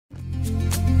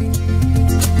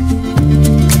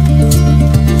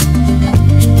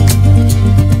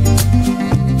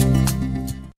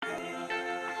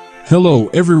Hello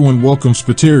everyone, welcome.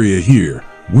 Spateria here.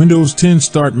 Windows 10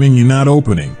 start menu not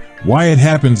opening. Why it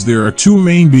happens? There are two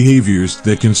main behaviors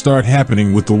that can start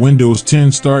happening with the Windows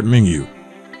 10 start menu.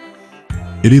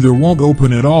 It either won't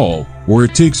open at all, or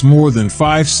it takes more than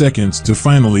 5 seconds to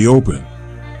finally open.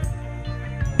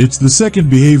 It's the second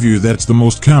behavior that's the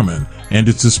most common, and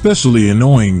it's especially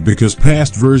annoying because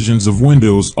past versions of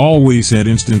Windows always had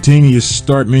instantaneous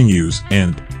start menus.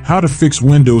 And how to fix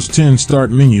Windows 10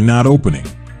 start menu not opening.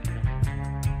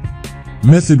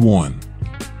 Method 1.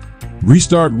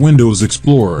 Restart Windows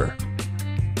Explorer.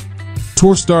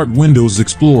 To start Windows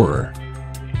Explorer,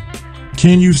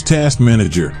 can use Task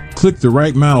Manager. Click the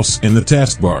right mouse in the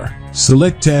taskbar.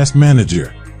 Select Task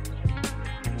Manager.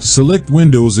 Select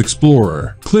Windows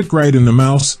Explorer. Click right in the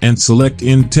mouse and select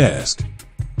End Task.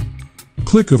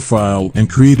 Click a file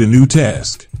and create a new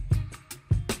task.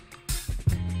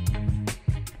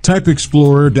 Type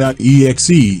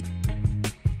explorer.exe.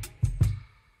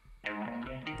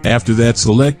 After that,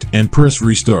 select and press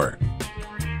Restart.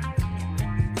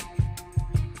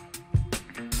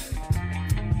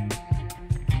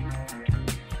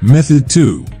 Method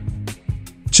 2.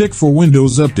 Check for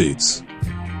Windows updates.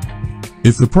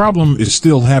 If the problem is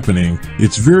still happening,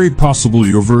 it's very possible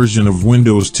your version of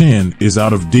Windows 10 is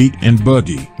out of date and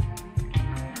buggy.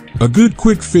 A good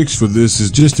quick fix for this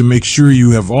is just to make sure you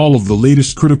have all of the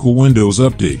latest critical Windows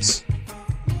updates.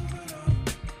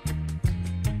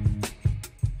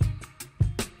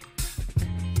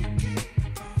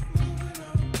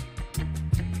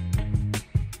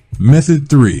 Method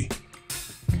 3.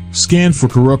 Scan for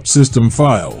corrupt system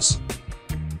files.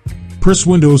 Press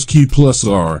Windows key plus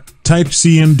R, type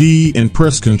CMD and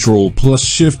press Ctrl plus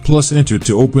Shift plus Enter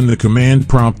to open the command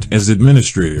prompt as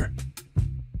administrator.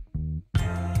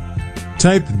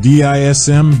 Type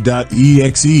dism.exe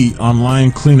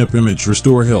online cleanup image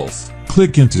restore health.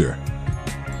 Click Enter.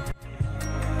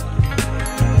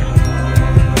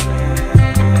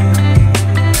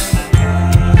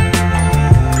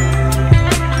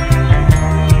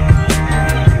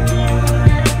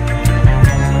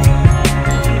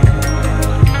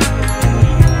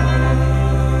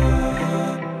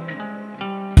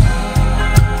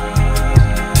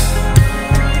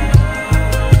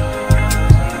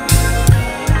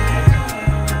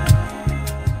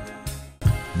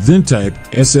 Then type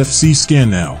SFC scan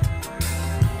now.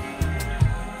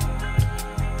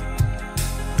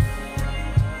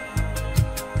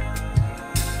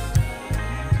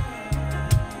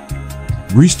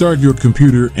 Restart your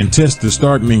computer and test the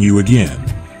start menu again.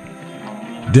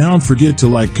 Don't forget to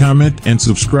like, comment, and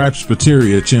subscribe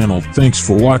Spateria channel. Thanks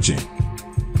for watching.